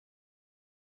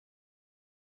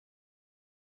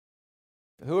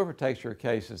Whoever takes your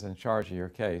case is in charge of your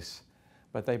case,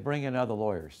 but they bring in other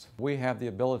lawyers. We have the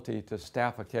ability to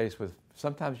staff a case with,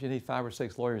 sometimes you need 5 or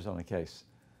 6 lawyers on a case.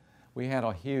 We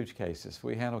handle huge cases.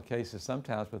 We handle cases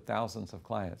sometimes with thousands of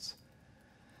clients.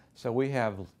 So we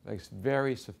have a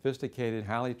very sophisticated,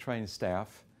 highly trained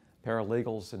staff,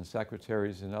 paralegals and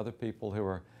secretaries and other people who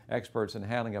are experts in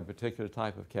handling a particular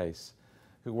type of case,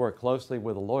 who work closely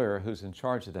with a lawyer who's in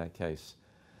charge of that case.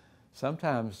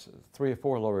 Sometimes 3 or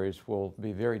 4 lawyers will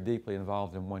be very deeply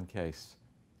involved in one case.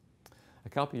 A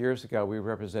couple of years ago, we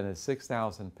represented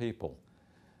 6,000 people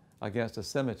against a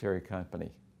cemetery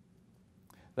company.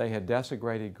 They had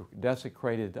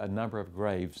desecrated a number of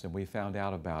graves, and we found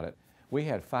out about it. We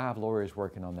had 5 lawyers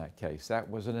working on that case. That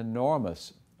was an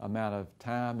enormous amount of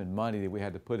time and money that we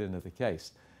had to put into the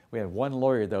case. We had 1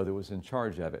 lawyer, though, that was in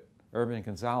charge of it. Irvin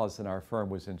Gonzalez in our firm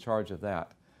was in charge of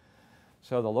that.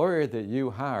 So the lawyer that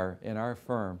you hire in our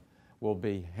firm will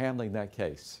be handling that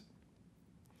case.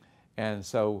 And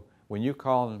so when you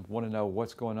call and want to know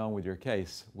what's going on with your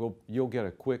case, you'll get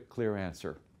a quick, clear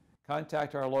answer.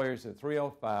 Contact our lawyers at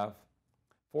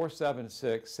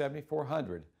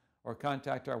 305-476-7400 or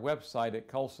contact our website at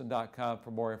colson.com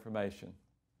for more information.